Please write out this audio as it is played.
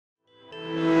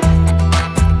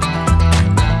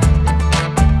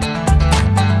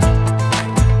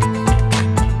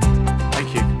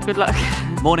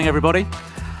Morning, everybody.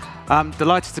 I'm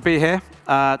delighted to be here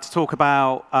to talk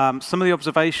about some of the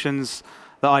observations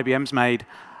that IBM's made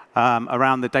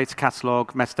around the data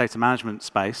catalog, metadata management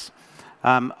space.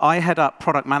 I head up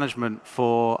product management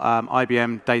for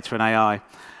IBM Data and AI,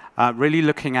 really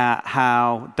looking at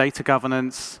how data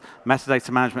governance, metadata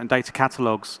management, and data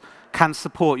catalogs can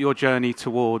support your journey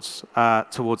towards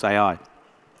AI.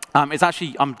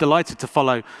 I'm delighted to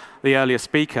follow the earlier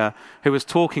speaker who was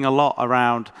talking a lot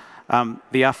around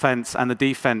the offense and the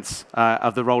defense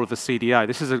of the role of the CDO.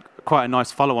 This is quite a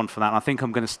nice follow-on for that, and I think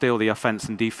I'm going to steal the offense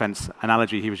and defense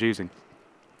analogy he was using.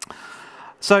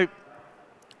 So,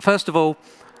 first of all,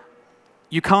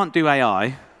 you can't do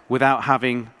AI without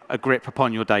having a grip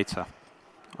upon your data.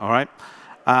 All right?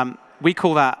 We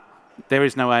call that there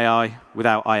is no AI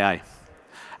without IA.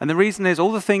 And the reason is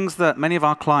all the things that many of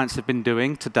our clients have been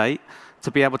doing to date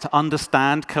to be able to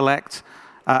understand, collect,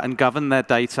 and govern their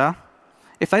data.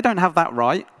 If they don't have that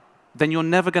right, then you're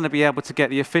never going to be able to get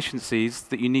the efficiencies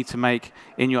that you need to make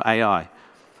in your AI.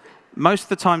 Most of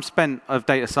the time spent of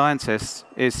data scientists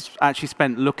is actually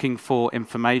spent looking for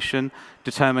information,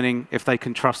 determining if they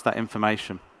can trust that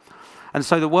information. And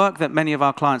so the work that many of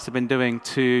our clients have been doing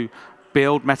to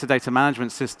build metadata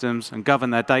management systems and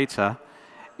govern their data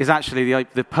is actually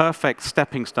the perfect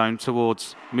stepping stone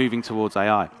towards moving towards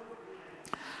AI.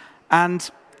 And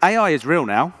AI is real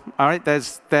now. All right,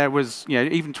 there was,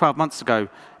 even 12 months ago,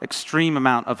 extreme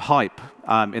amount of hype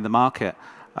in the market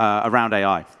around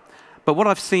AI. But what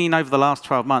I've seen over the last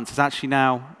 12 months is actually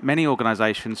now many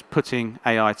organizations putting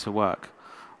AI to work.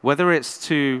 Whether it's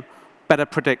to better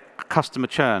predict customer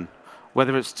churn,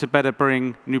 whether it's to better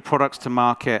bring new products to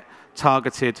market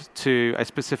targeted to a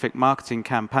specific marketing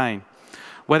campaign,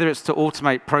 whether it's to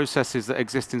automate processes that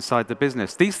exist inside the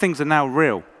business. These things are now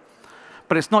real.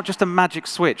 But it's not just a magic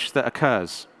switch that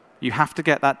occurs. You have to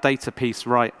get that data piece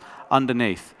right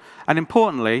underneath. And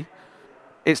importantly,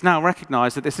 it's now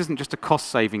recognized that this isn't just a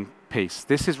cost-saving piece.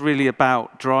 This is really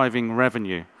about driving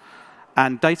revenue.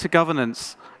 And data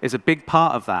governance is a big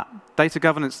part of that. Data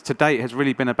governance to date has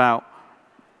really been about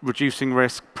reducing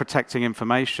risk, protecting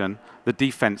information, the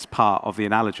defense part of the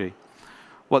analogy.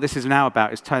 What this is now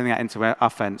about is turning that into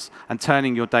offense and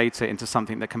turning your data into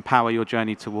something that can power your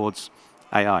journey towards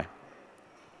AI.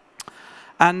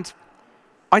 And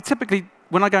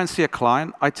when I go and see a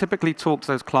client, I typically talk to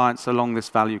those clients along this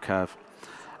value curve.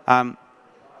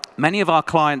 Many of our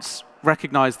clients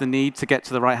recognize the need to get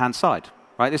to the right-hand side.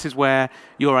 Right? This is where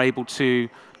you're able to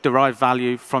derive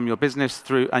value from your business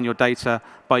and your data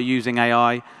by using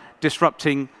AI,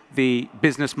 disrupting the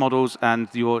business models and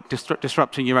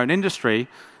disrupting your own industry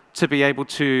to be able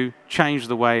to change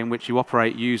the way in which you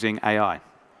operate using AI.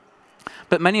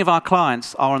 But many of our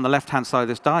clients are on the left-hand side of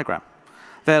this diagram.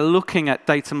 They're looking at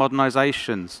data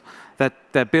modernizations.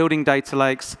 They're building data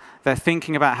lakes. They're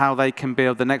thinking about how they can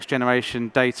build the next generation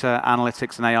data,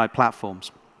 analytics, and AI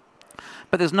platforms.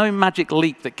 But there's no magic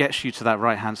leap that gets you to that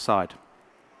right-hand side.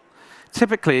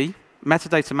 Typically,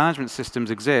 metadata management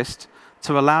systems exist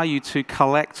to allow you to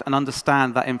collect and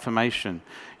understand that information.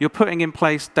 You're putting in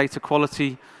place data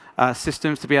quality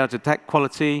systems to be able to detect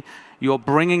quality. You're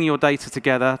bringing your data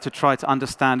together to try to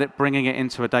understand it, bringing it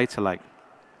into a data lake.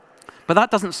 But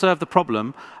that doesn't serve the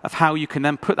problem of how you can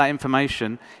then put that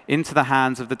information into the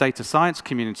hands of the data science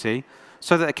community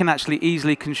so that it can actually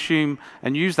easily consume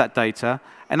and use that data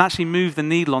and actually move the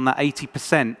needle on that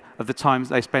 80% of the time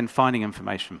they spend finding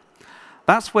information.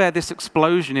 That's where this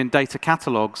explosion in data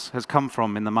catalogs has come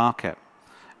from in the market.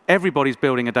 Everybody's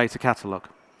building a data catalog.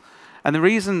 And the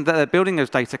reason that they're building those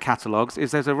data catalogs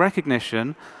is there's a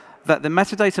recognition that the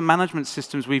metadata management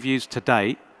systems we've used to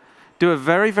date do a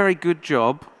very, very good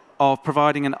job of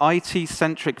providing an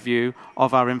IT-centric view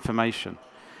of our information.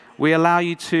 We allow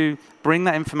you to bring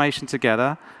that information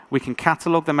together. We can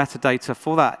catalog the metadata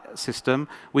for that system.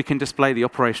 We can display the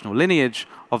operational lineage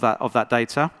of that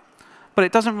data. But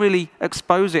it doesn't really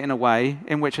expose it in a way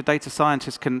in which a data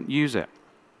scientist can use it.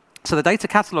 So the data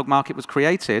catalog market was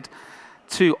created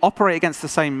to operate against the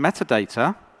same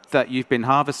metadata that you've been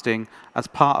harvesting as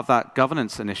part of that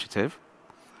governance initiative,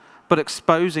 but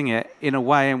exposing it in a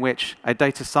way in which a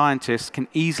data scientist can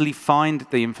easily find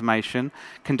the information,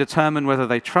 can determine whether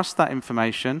they trust that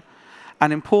information,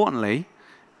 and importantly,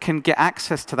 can get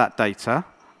access to that data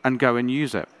and go and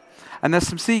use it. And there's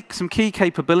some key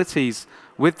capabilities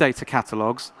with data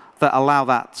catalogs that allow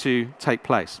that to take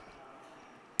place.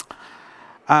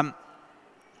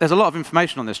 There's a lot of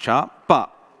information on this chart, but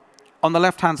on the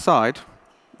left-hand side,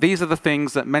 these are the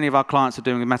things that many of our clients are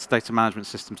doing with metadata management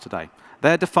systems today.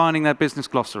 They're defining their business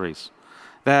glossaries.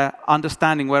 They're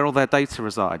understanding where all their data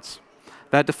resides.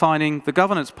 They're defining the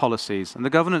governance policies and the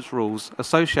governance rules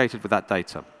associated with that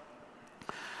data.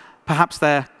 Perhaps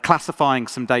they're classifying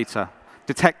some data,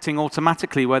 detecting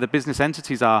automatically where the business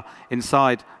entities are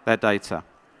inside their data,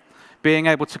 being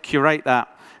able to curate that,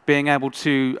 being able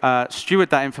to steward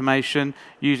that information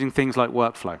using things like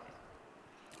workflow.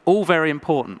 All very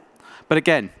important. But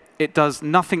again, it does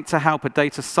nothing to help a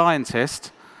data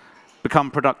scientist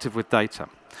become productive with data.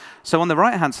 So on the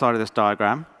right-hand side of this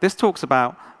diagram, this talks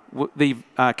about the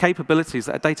capabilities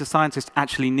that a data scientist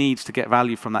actually needs to get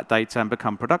value from that data and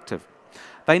become productive.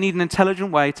 They need an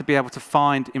intelligent way to be able to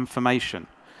find information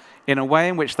in a way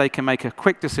in which they can make a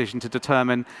quick decision to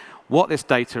determine what this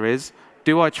data is,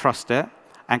 do I trust it,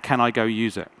 and can I go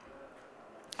use it?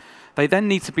 They then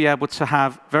need to be able to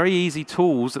have very easy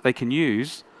tools that they can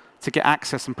use to get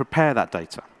access and prepare that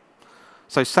data.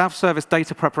 So self-service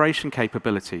data preparation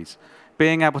capabilities,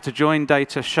 being able to join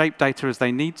data, shape data as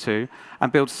they need to,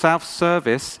 and build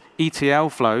self-service ETL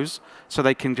flows so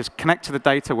they can just connect to the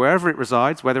data wherever it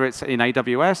resides, whether it's in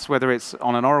AWS, whether it's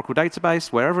on an Oracle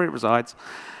database, wherever it resides,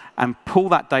 and pull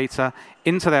that data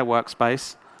into their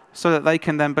workspace so that they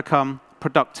can then become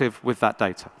productive with that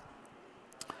data.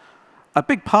 A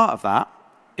big part of that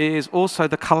is also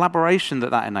the collaboration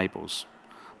that that enables.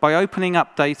 By opening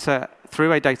up data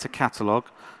through a data catalog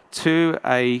to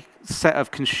a set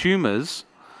of consumers,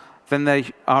 then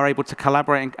they are able to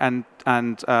collaborate and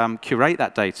curate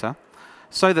that data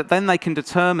so that then they can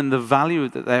determine the value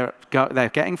that they're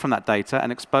getting from that data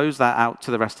and expose that out to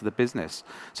the rest of the business.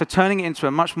 So turning it into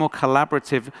a much more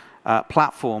collaborative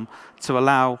platform to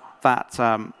allow that,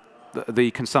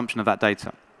 the consumption of that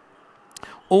data.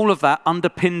 All of that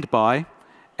underpinned by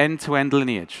end-to-end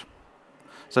lineage.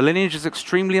 So lineage is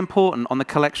extremely important on the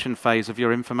collection phase of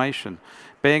your information.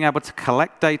 Being able to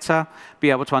collect data, be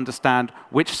able to understand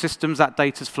which systems that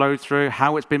data's flowed through,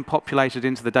 how it's been populated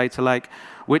into the data lake,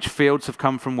 which fields have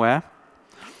come from where.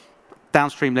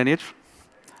 Downstream lineage.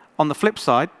 On the flip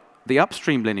side, the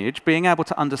upstream lineage, being able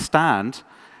to understand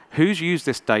who's used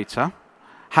this data,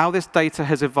 how this data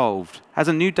has evolved. Has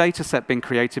a new data set been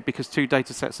created because two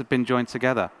data sets have been joined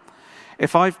together?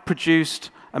 If I've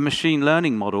produced a machine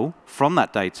learning model from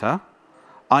that data,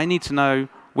 I need to know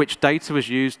which data was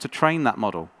used to train that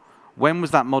model. When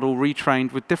was that model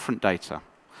retrained with different data?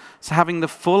 So having the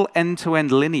full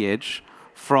end-to-end lineage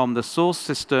from the source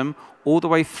system all the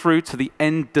way through to the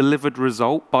end delivered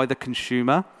result by the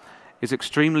consumer is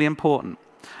extremely important.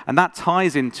 And that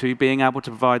ties into being able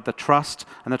to provide the trust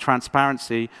and the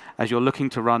transparency as you're looking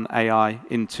to run AI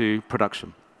into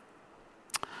production.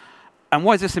 And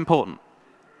why is this important?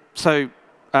 So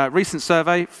a recent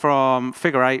survey from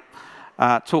Figure 8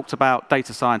 talked about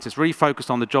data scientists, really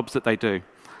focused on the jobs that they do.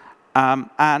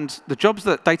 And the jobs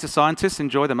that data scientists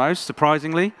enjoy the most,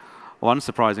 surprisingly or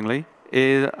unsurprisingly,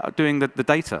 is doing the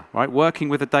data, right? Working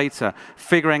with the data,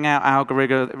 figuring out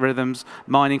algorithms,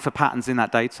 mining for patterns in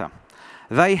that data.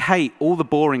 They hate all the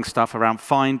boring stuff around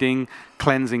finding,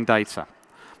 cleansing data.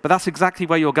 But that's exactly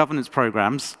where your governance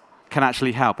programs can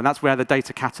actually help, and that's where the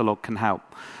data catalog can help.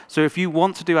 So if you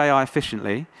want to do AI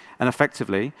efficiently and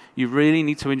effectively, you really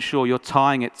need to ensure you're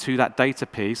tying it to that data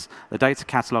piece, the data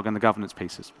catalog and the governance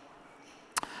pieces.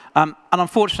 And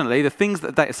unfortunately, the things that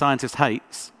a data scientist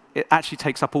hates, it actually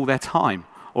takes up all their time,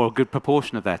 or a good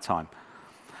proportion of their time.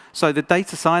 So the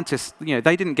data scientists,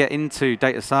 they didn't get into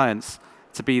data science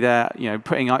to be there,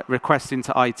 putting requests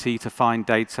into IT to find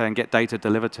data and get data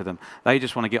delivered to them. They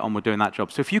just want to get on with doing that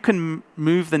job. So if you can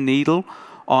move the needle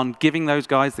on giving those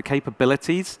guys the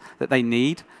capabilities that they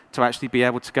need to actually be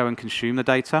able to go and consume the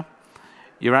data,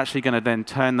 you're actually going to then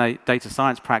turn the data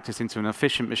science practice into an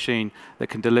efficient machine that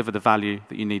can deliver the value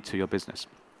that you need to your business.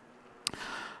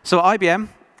 So at IBM,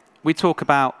 we talk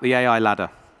about the AI ladder.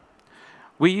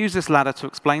 We use this ladder to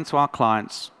explain to our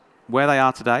clients where they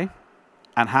are today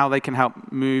and how they can help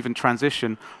move and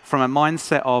transition from a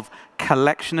mindset of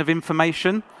collection of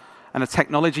information and a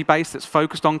technology base that's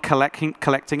focused on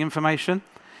collecting information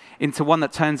into one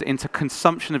that turns it into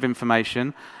consumption of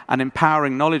information and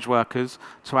empowering knowledge workers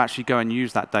to actually go and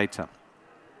use that data.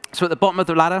 So at the bottom of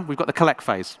the ladder, we've got the collect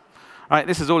phase. Right,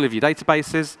 this is all of your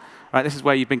databases. Right, this is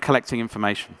where you've been collecting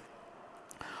information.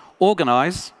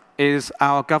 Organize is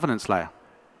our governance layer.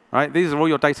 Right, these are all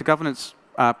your data governance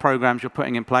programs you're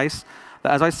putting in place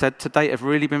that, as I said, to date have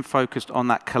really been focused on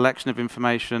that collection of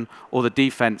information or the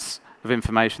defense of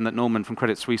information that Norman from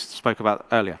Credit Suisse spoke about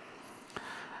earlier.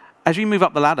 As you move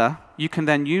up the ladder, you can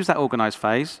then use that organize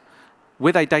phase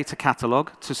with a data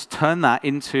catalog to turn that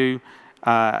into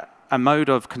a mode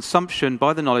of consumption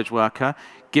by the knowledge worker,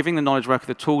 giving the knowledge worker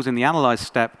the tools in the analyze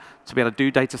step to be able to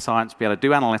do data science, be able to do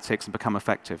analytics, and become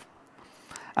effective.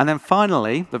 And then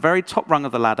finally, the very top rung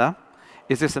of the ladder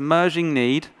is this emerging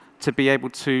need to be able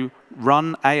to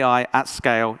run AI at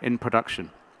scale in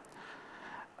production.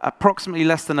 Approximately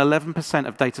less than 11%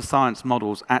 of data science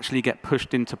models actually get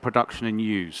pushed into production and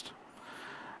used.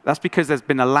 That's because there's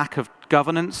been a lack of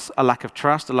governance, a lack of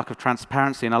trust, a lack of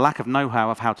transparency, and a lack of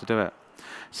know-how of how to do it.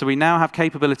 So we now have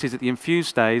capabilities at the infused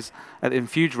stage, at the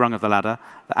infused rung of the ladder,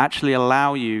 that actually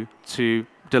allow you to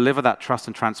deliver that trust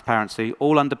and transparency,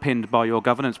 all underpinned by your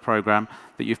governance program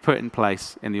that you've put in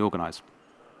place in the organize.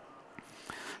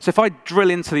 So if I drill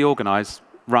into the organize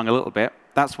rung a little bit,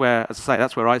 that's where, as I say,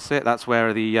 that's where I sit, that's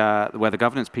where the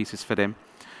governance pieces fit in.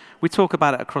 We talk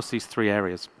about it across these three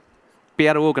areas. Be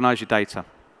able to organize your data.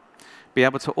 Be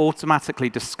able to automatically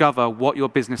discover what your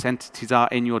business entities are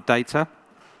in your data.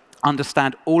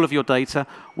 Understand all of your data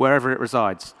wherever it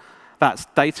resides. That's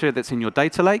data that's in your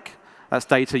data lake. That's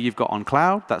data you've got on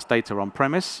cloud. That's data on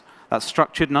premise. That's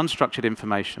structured and unstructured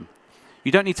information.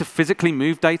 You don't need to physically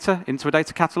move data into a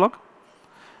data catalog,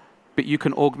 but you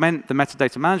can augment the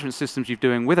metadata management systems you're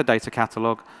doing with a data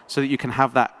catalog so that you can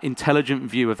have that intelligent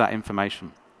view of that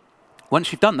information.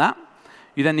 Once you've done that,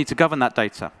 you then need to govern that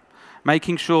data,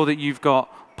 making sure that you've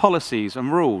got policies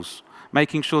and rules,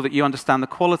 making sure that you understand the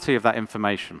quality of that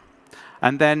information.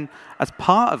 And then, as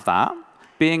part of that,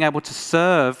 being able to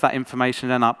serve that information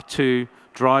then up to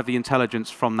drive the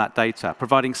intelligence from that data,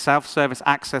 providing self-service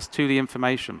access to the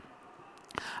information.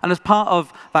 And as part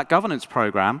of that governance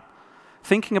program,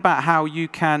 thinking about how you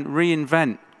can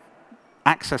reinvent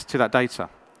access to that data.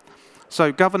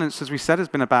 So governance, as we said, has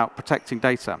been about protecting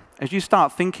data. As you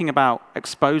start thinking about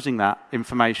exposing that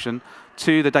information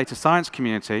to the data science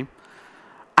community,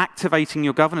 activating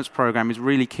your governance program is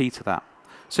really key to that.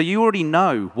 So you already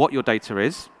know what your data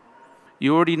is.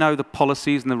 You already know the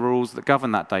policies and the rules that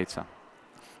govern that data.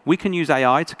 We can use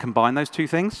AI to combine those two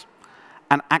things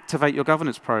and activate your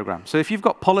governance program. So if you've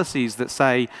got policies that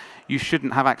say you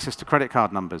shouldn't have access to credit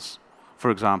card numbers,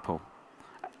 for example,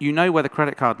 you know where the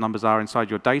credit card numbers are inside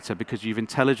your data because you've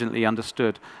intelligently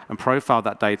understood and profiled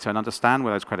that data and understand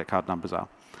where those credit card numbers are.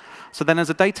 So then as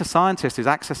a data scientist is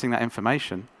accessing that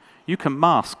information, you can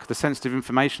mask the sensitive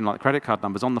information like credit card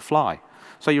numbers on the fly.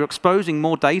 So you're exposing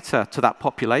more data to that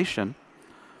population,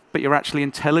 but you're actually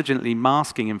intelligently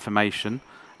masking information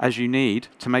as you need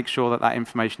to make sure that that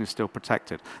information is still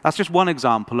protected. That's just one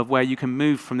example of where you can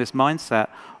move from this mindset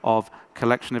of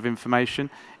collection of information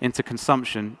into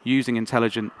consumption using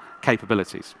intelligent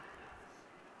capabilities.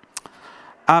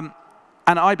 And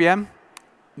at IBM,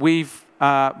 we've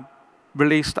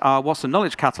released our What's the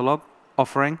Knowledge Catalog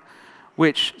offering,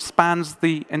 which spans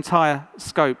the entire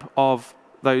scope of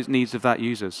those needs of that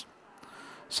users.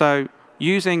 So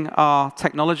using our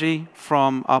technology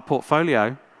from our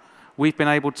portfolio, we've been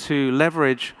able to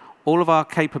leverage all of our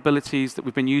capabilities that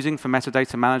we've been using for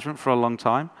metadata management for a long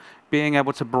time, being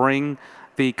able to bring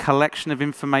the collection of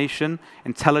information,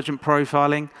 intelligent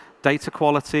profiling, data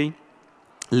quality,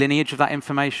 lineage of that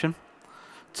information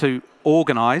to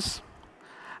organize,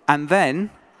 and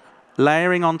then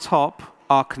layering on top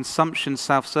our consumption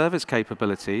self-service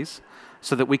capabilities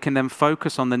so that we can then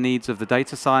focus on the needs of the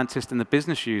data scientist and the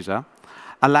business user,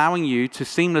 allowing you to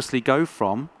seamlessly go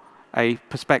from a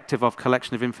perspective of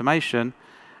collection of information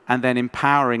and then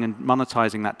empowering and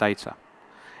monetizing that data.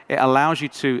 It allows you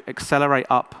to accelerate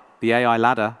up the AI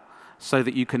ladder so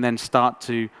that you can then start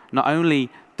to not only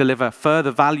deliver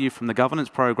further value from the governance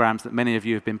programs that many of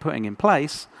you have been putting in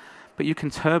place, but you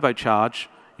can turbocharge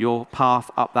your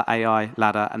path up that AI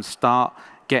ladder and start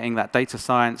getting that data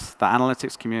science, the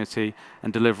analytics community,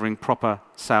 and delivering proper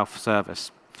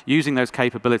self-service, using those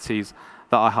capabilities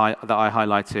that I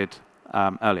highlighted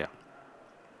earlier.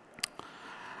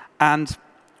 And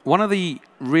one of the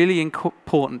really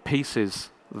important pieces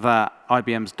that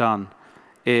IBM's done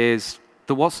is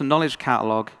the What's the Knowledge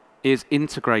Catalog is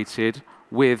integrated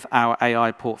with our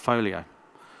AI portfolio.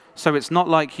 So it's not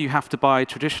like you have to buy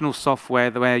traditional software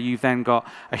where you've then got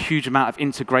a huge amount of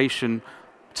integration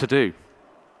to do.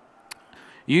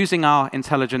 Using our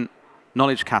intelligent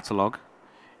knowledge catalog,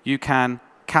 you can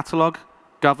catalog,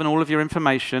 govern all of your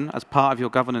information as part of your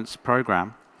governance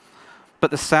program, but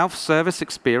the self-service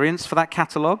experience for that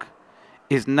catalog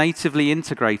is natively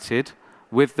integrated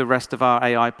with the rest of our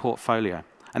AI portfolio.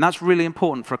 And that's really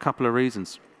important for a couple of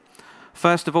reasons.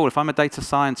 First of all, if I'm a data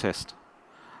scientist,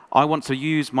 I want to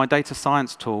use my data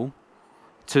science tool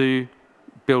to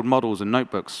build models and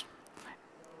notebooks.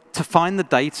 To find the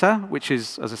data, which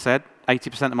is, as I said,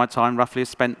 80% of my time roughly is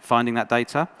spent finding that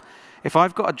data. If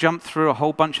I've got to jump through a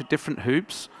whole bunch of different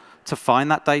hoops to find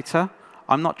that data,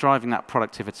 I'm not driving that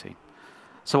productivity.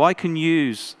 So I can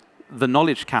use the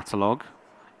knowledge catalog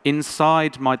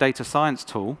inside my data science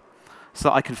tool so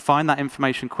that I can find that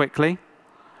information quickly.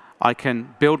 I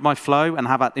can build my flow and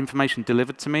have that information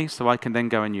delivered to me so I can then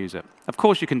go and use it. Of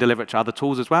course, you can deliver it to other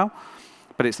tools as well,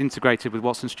 but it's integrated with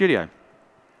Watson Studio.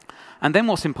 And then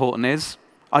what's important is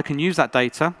I can use that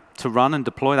data to run and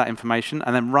deploy that information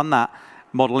and then run that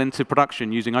model into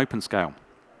production using OpenScale.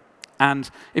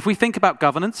 And if we think about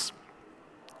governance,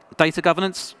 data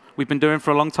governance, we've been doing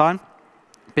for a long time,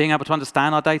 being able to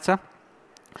understand our data.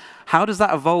 How does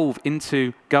that evolve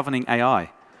into governing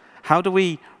AI? How do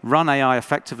we run AI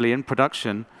effectively in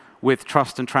production with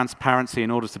trust and transparency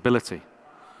and auditability?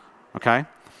 Okay?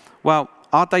 Well,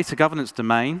 our data governance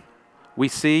domain, we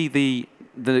see the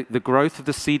growth of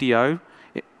the CDO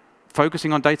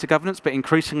focusing on data governance, but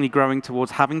increasingly growing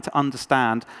towards having to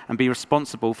understand and be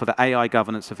responsible for the AI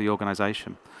governance of the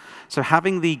organization. So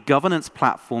having the governance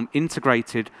platform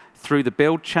integrated through the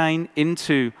build chain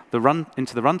into the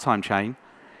runtime chain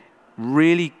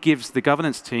really gives the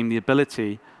governance team the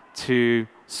ability to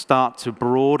start to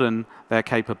broaden their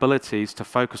capabilities to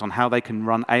focus on how they can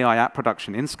run AI at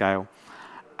production in scale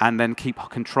and then keep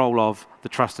control of the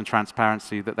trust and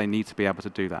transparency that they need to be able to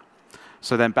do that.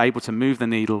 So then be able to move the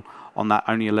needle on that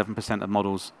only 11% of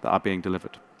models that are being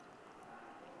delivered.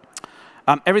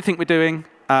 Everything we're doing,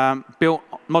 built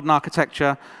modern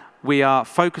architecture, we are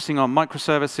focusing on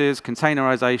microservices,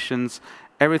 containerizations,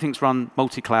 everything's run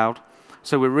multi-cloud.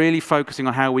 So we're really focusing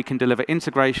on how we can deliver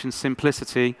integration,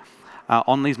 simplicity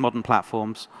on these modern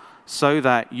platforms so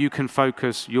that you can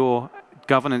focus your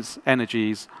governance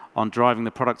energies on driving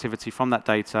the productivity from that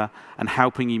data and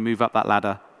helping you move up that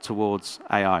ladder towards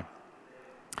AI.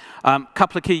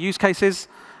 Couple of key use cases.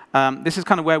 This is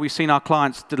kind of where we've seen our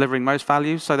clients delivering most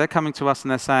value. So they're coming to us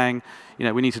and they're saying,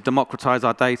 we need to democratize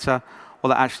our data. What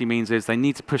that actually means is they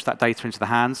need to push that data into the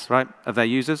hands, right, of their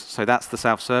users. So that's the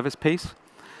self-service piece.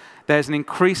 There's an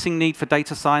increasing need for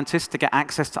data scientists to get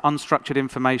access to unstructured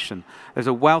information. There's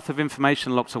a wealth of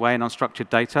information locked away in unstructured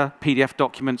data, PDF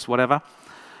documents, whatever,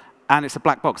 and it's a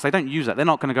black box. They don't use it. They're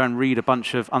not going to go and read a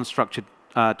bunch of unstructured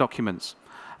documents.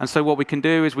 And so what we can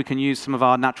do is we can use some of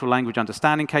our natural language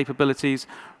understanding capabilities,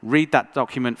 read that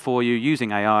document for you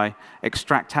using AI,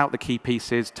 extract out the key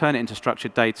pieces, turn it into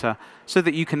structured data, so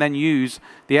that you can then use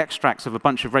the extracts of a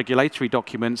bunch of regulatory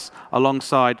documents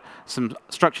alongside some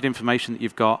structured information that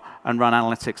you've got and run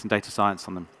analytics and data science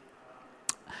on them.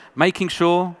 Making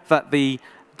sure that the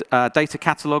data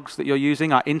catalogs that you're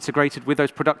using are integrated with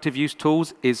those productive use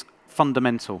tools is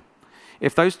fundamental.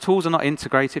 If those tools are not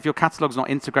integrated, if your catalog's not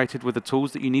integrated with the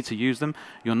tools that you need to use them,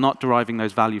 you're not deriving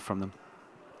those value from them.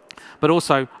 But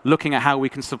also looking at how we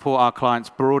can support our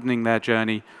clients broadening their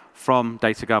journey from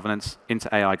data governance into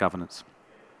AI governance.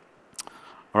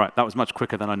 All right, that was much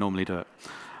quicker than I normally do it.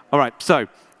 All right, so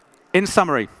in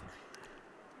summary,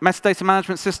 metadata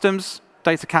management systems,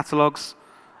 data catalogs,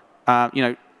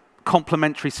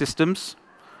 complementary systems.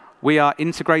 We are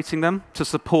integrating them to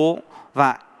support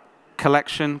that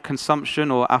collection, consumption,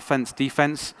 or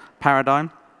offense-defense paradigm.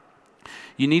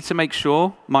 You need to make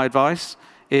sure, my advice,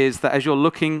 is that as you're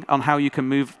looking on how you can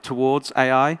move towards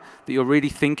AI, that you're really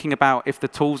thinking about if the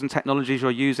tools and technologies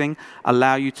you're using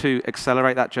allow you to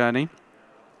accelerate that journey.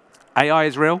 AI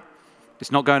is real.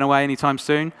 It's not going away anytime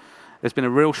soon. There's been a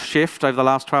real shift over the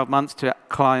last 12 months to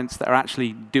clients that are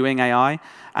actually doing AI,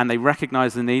 and they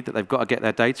recognize the need that they've got to get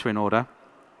their data in order.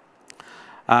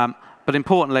 But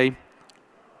importantly,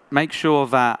 make sure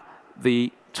that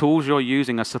the tools you're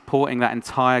using are supporting that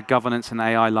entire governance and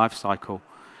AI lifecycle,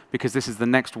 because this is the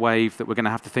next wave that we're going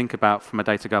to have to think about from a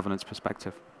data governance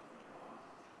perspective.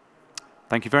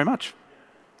 Thank you very much.